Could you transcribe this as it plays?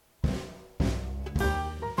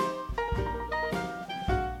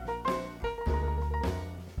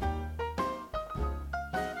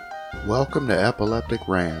Welcome to Epileptic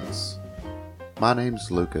Rants. My name's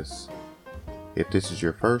Lucas. If this is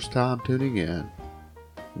your first time tuning in,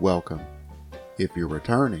 welcome. If you're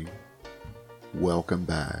returning, welcome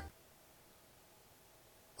back.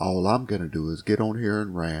 All I'm gonna do is get on here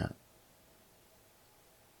and rant.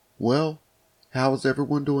 Well, how is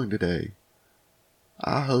everyone doing today?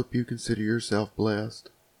 I hope you consider yourself blessed.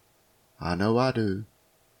 I know I do.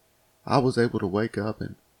 I was able to wake up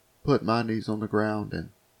and put my knees on the ground and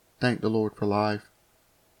thank the Lord for life.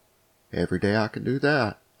 Every day I can do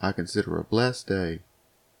that, I consider a blessed day.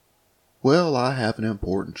 Well, I have an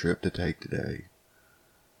important trip to take today.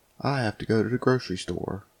 I have to go to the grocery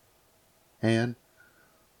store. And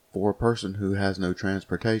for a person who has no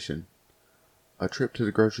transportation, a trip to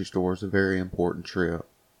the grocery store is a very important trip.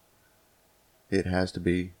 It has to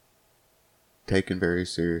be taken very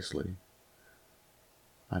seriously.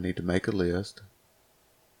 I need to make a list.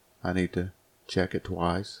 I need to check it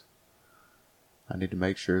twice. I need to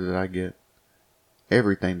make sure that I get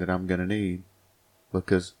everything that I'm going to need,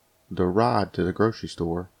 because the ride to the grocery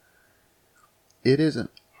store, it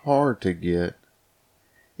isn't hard to get.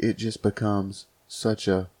 It just becomes such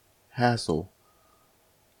a hassle,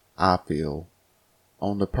 I feel,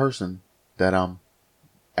 on the person that I'm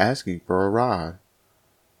asking for a ride.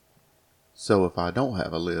 So if I don't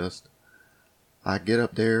have a list, I get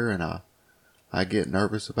up there and I get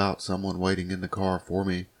nervous about someone waiting in the car for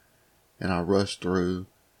me, and I rush through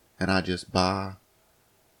and I just buy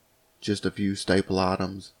just a few staple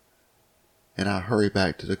items, and I hurry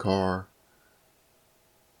back to the car,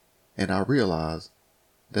 and I realize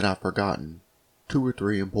that I've forgotten 2 or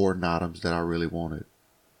 3 important items that I really wanted.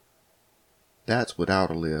 That's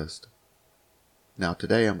without a list. Now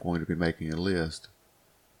today I'm going to be making a list,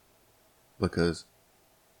 because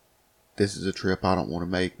this is a trip I don't want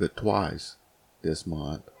to make but twice this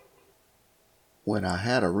month. When I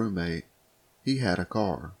had a roommate, he had a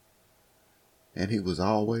car, and he was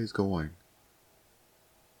always going,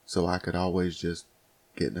 so I could always just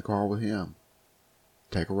get in the car with him,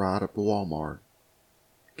 take a ride up to Walmart,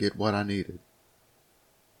 get what I needed.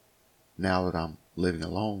 Now that I'm living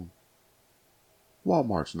alone,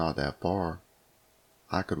 Walmart's not that far.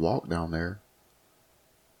 I could walk down there,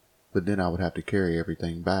 but then I would have to carry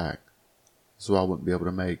everything back, so I wouldn't be able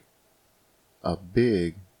to make a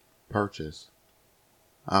big purchase.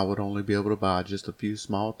 I would only be able to buy just a few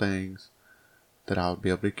small things that I would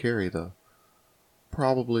be able to carry the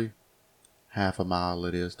probably half a mile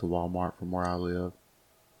it is to Walmart from where I live.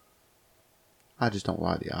 I just don't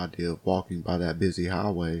like the idea of walking by that busy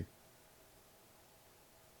highway.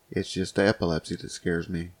 It's just the epilepsy that scares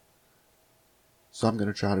me. So I'm going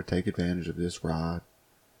to try to take advantage of this ride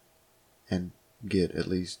and get at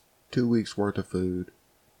least 2 weeks worth of food,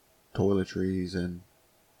 toiletries and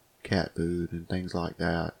cat food and things like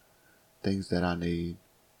that. Things that I need.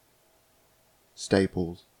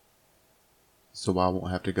 Staples. So I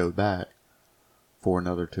won't have to go back for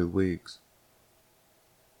another 2 weeks.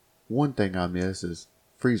 One thing I miss is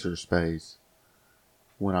freezer space.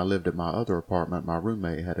 When I lived at my other apartment, my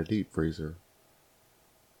roommate had a deep freezer,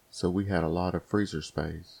 so we had a lot of freezer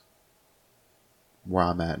space. Where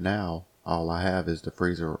I'm at now, all I have is the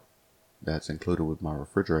freezer that's included with my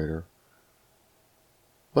refrigerator,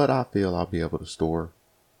 but I feel I'll be able to store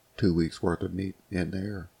 2 weeks worth of meat in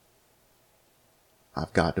there.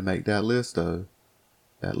 I've got to make that list though.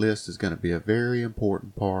 That list is going to be a very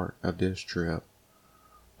important part of this trip,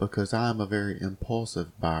 because I'm a very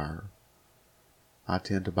impulsive buyer. I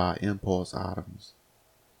tend to buy impulse items.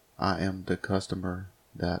 I am the customer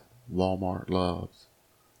that Walmart loves.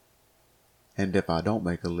 And if I don't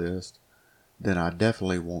make a list, then I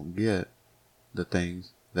definitely won't get the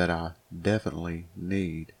things that I definitely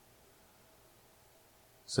need.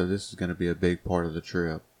 So this is going to be a big part of the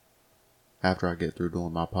trip. After I get through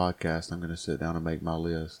doing my podcast, I'm going to sit down and make my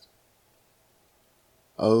list.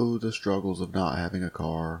 Oh, the struggles of not having a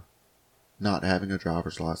car, not having a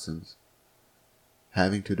driver's license,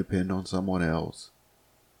 having to depend on someone else.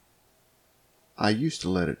 I used to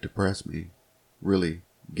let it depress me, really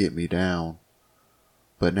get me down,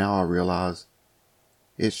 but now I realize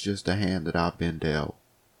it's just a hand that I've been dealt.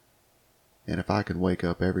 And if I can wake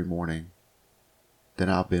up every morning, then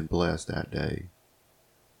I've been blessed that day.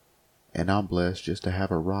 And I'm blessed just to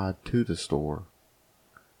have a ride to the store.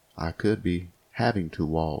 I could be having to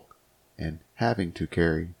walk and having to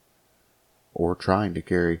carry, or trying to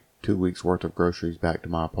carry 2 weeks worth of groceries back to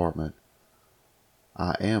my apartment.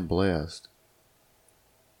 I am blessed.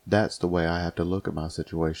 That's the way I have to look at my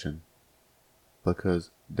situation, because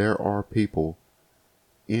there are people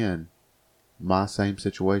in my same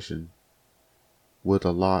situation with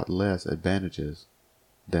a lot less advantages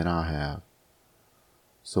than I have.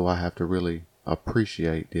 So I have to really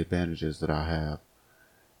appreciate the advantages that I have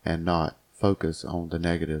and not focus on the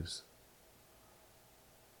negatives.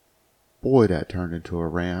 Boy, that turned into a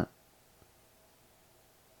rant.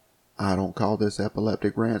 I don't call this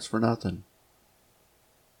epileptic rants for nothing.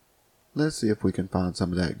 Let's see if we can find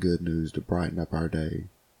some of that good news to brighten up our day.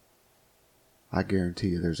 I guarantee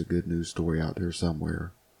you there's a good news story out there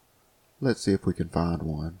somewhere. Let's see if we can find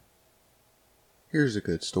one. Here's a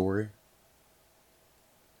good story.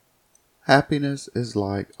 Happiness is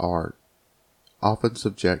like art, often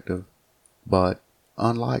subjective, but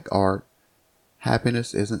unlike art,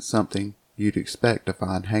 happiness isn't something you'd expect to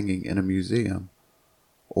find hanging in a museum,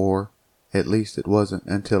 or at least it wasn't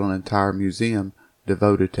until an entire museum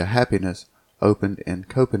devoted to happiness opened in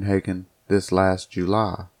Copenhagen this last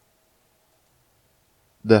July.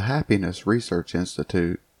 The Happiness Research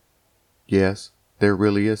Institute, yes, there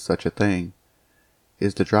really is such a thing,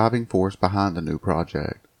 is the driving force behind the new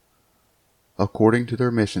project. According to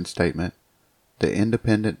their mission statement, the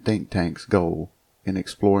independent think tank's goal in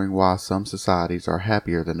exploring why some societies are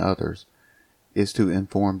happier than others is to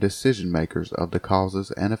inform decision makers of the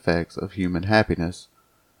causes and effects of human happiness,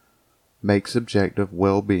 make subjective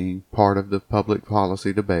well-being part of the public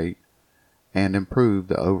policy debate, and improve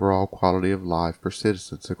the overall quality of life for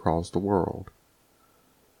citizens across the world.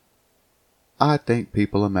 I think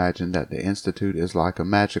people imagine that the Institute is like a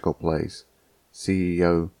magical place,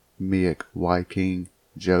 CEO Miek Wyking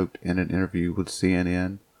joked in an interview with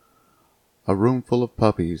CNN. A room full of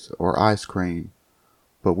puppies or ice cream,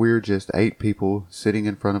 but we're just 8 people sitting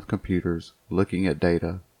in front of computers looking at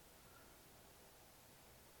data.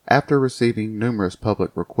 After receiving numerous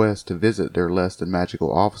public requests to visit their less than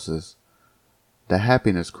magical offices, the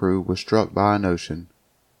happiness crew was struck by a notion.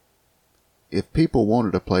 If people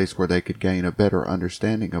wanted a place where they could gain a better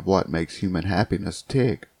understanding of what makes human happiness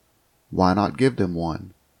tick, why not give them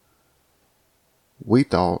one? We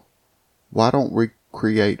thought, why don't we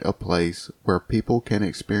create a place where people can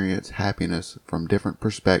experience happiness from different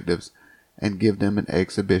perspectives and give them an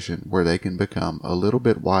exhibition where they can become a little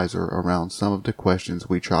bit wiser around some of the questions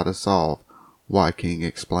we try to solve, Wyking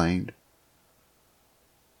explained.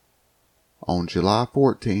 On July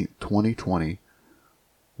 14, 2020,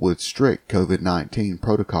 with strict COVID-19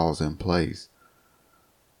 protocols in place,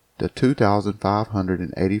 the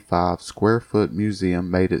 2,585 square foot museum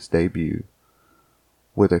made its debut.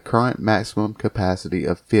 With a current maximum capacity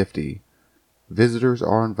of 50, visitors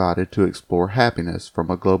are invited to explore happiness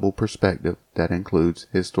from a global perspective that includes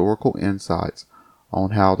historical insights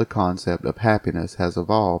on how the concept of happiness has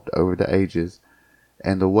evolved over the ages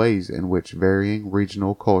and the ways in which varying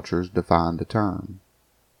regional cultures define the term.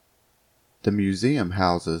 The museum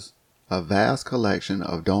houses a vast collection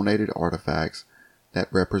of donated artifacts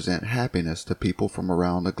that represent happiness to people from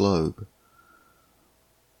around the globe.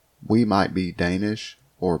 We might be Danish,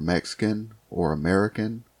 or Mexican, or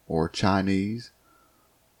American, or Chinese,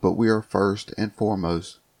 but we are first and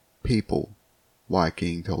foremost people,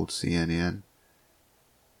 Wyking told CNN.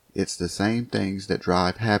 It's the same things that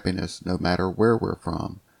drive happiness no matter where we're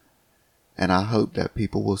from, and I hope that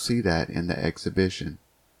people will see that in the exhibition.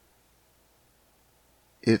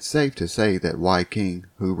 It's safe to say that Wyking,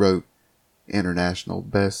 who wrote international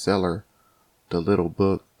bestseller The Little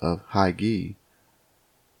Book of Hygge,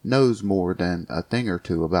 knows more than a thing or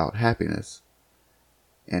two about happiness,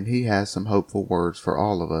 and he has some hopeful words for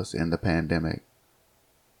all of us in the pandemic.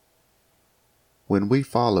 When we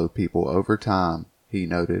follow people over time, he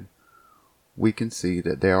noted, we can see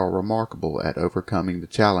that they are remarkable at overcoming the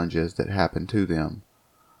challenges that happen to them.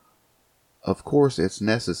 Of course, it's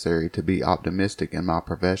necessary to be optimistic in my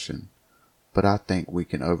profession, but I think we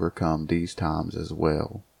can overcome these times as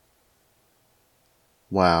well.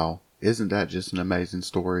 Wow. Isn't that just an amazing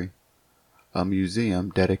story? A museum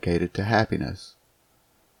dedicated to happiness.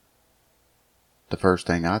 The first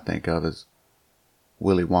thing I think of is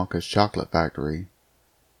Willy Wonka's chocolate factory.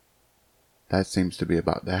 That seems to be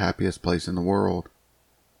about the happiest place in the world.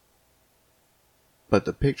 But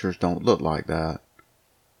the pictures don't look like that.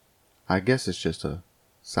 I guess it's just a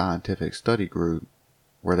scientific study group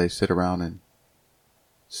where they sit around and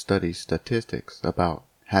study statistics about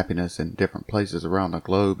happiness in different places around the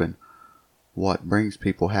globe and what brings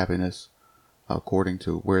people happiness according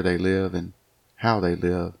to where they live and how they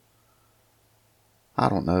live. I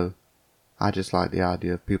don't know. I just like the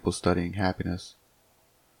idea of people studying happiness.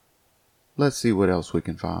 Let's see what else we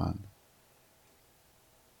can find.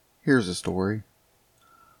 Here's a story.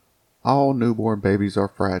 All newborn babies are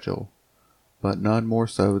fragile, but none more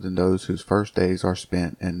so than those whose first days are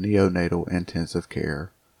spent in neonatal intensive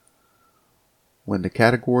care. When the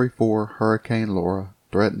Category 4 Hurricane Laura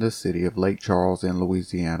threatened the city of Lake Charles in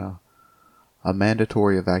Louisiana. A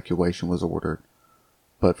mandatory evacuation was ordered,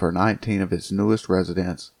 but for 19 of its newest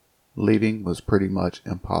residents, leaving was pretty much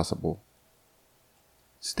impossible.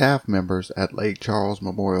 Staff members at Lake Charles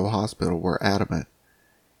Memorial Hospital were adamant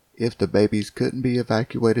if the babies couldn't be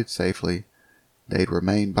evacuated safely, they'd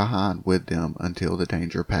remain behind with them until the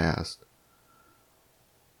danger passed.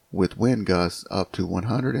 With wind gusts up to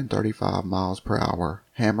 135 miles per hour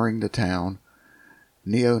hammering the town,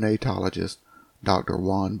 neonatologist Dr.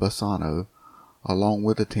 Juan Bassano, along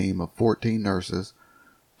with a team of 14 nurses,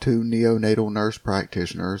 2 neonatal nurse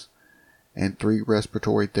practitioners, and 3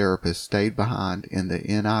 respiratory therapists stayed behind in the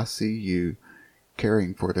NICU,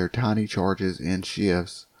 caring for their tiny charges in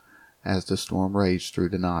shifts as the storm raged through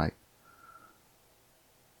the night.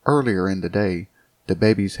 Earlier in the day, the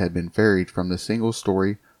babies had been ferried from the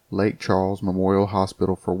single-story Lake Charles Memorial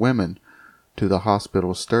Hospital for Women to the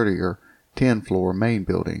hospital's sturdier 10-floor main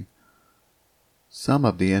building. Some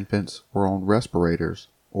of the infants were on respirators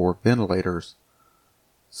or ventilators.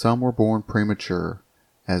 Some were born premature,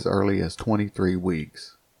 as early as 23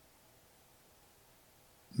 weeks.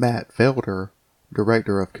 Matt Felder,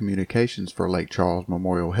 Director of Communications for Lake Charles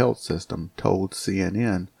Memorial Health System, told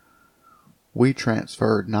CNN, "We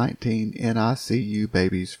transferred 19 NICU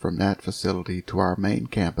babies from that facility to our main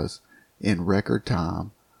campus in record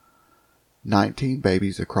time. 19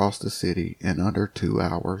 babies across the city in under 2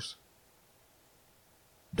 hours.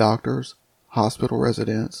 Doctors, hospital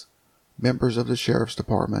residents, members of the sheriff's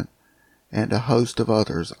department, and a host of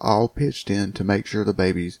others all pitched in to make sure the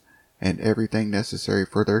babies and everything necessary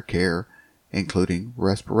for their care, including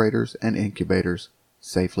respirators and incubators,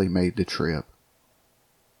 safely made the trip."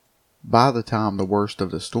 By the time the worst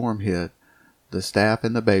of the storm hit, the staff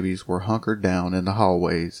and the babies were hunkered down in the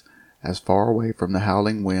hallways, as far away from the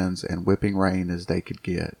howling winds and whipping rain as they could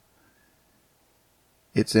get.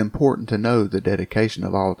 It's important to know the dedication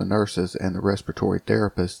of all the nurses and the respiratory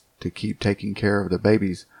therapists to keep taking care of the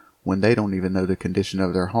babies when they don't even know the condition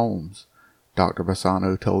of their homes, Dr.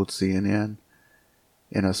 Bassano told CNN.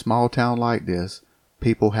 In a small town like this,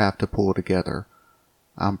 people have to pull together.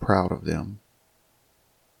 I'm proud of them.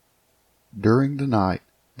 During the night,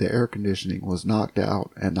 the air conditioning was knocked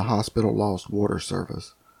out and the hospital lost water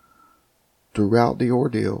service. Throughout the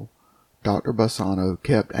ordeal, Dr. Bassano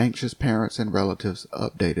kept anxious parents and relatives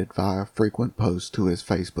updated via frequent posts to his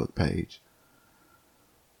Facebook page.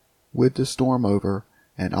 With the storm over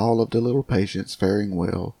and all of the little patients faring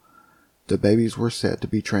well, the babies were set to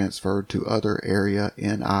be transferred to other area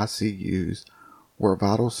NICUs where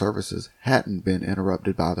vital services hadn't been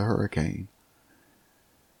interrupted by the hurricane.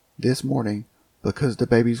 This morning, because the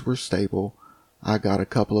babies were stable, I got a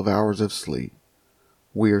couple of hours of sleep.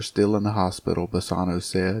 We are still in the hospital, Bassano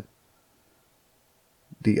said.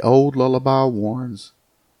 The old lullaby warns,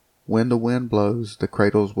 when the wind blows, the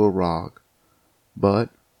cradles will rock. But,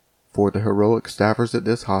 for the heroic staffers at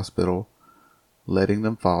this hospital, letting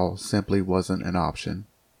them fall simply wasn't an option.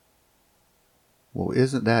 Well,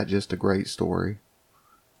 isn't that just a great story?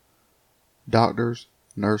 Doctors,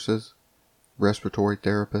 nurses, respiratory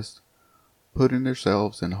therapists, putting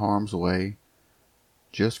themselves in harm's way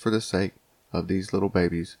just for the sake of these little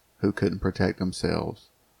babies who couldn't protect themselves.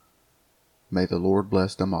 May the Lord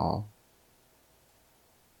bless them all.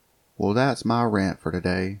 Well, that's my rant for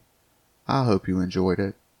today. I hope you enjoyed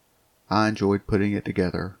it. I enjoyed putting it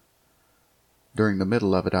together. During the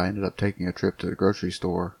middle of it, I ended up taking a trip to the grocery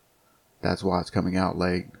store. That's why it's coming out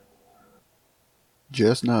late.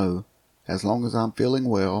 Just know, as long as I'm feeling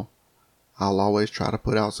well, I'll always try to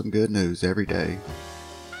put out some good news every day.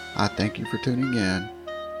 I thank you for tuning in,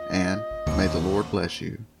 and may the Lord bless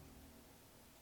you.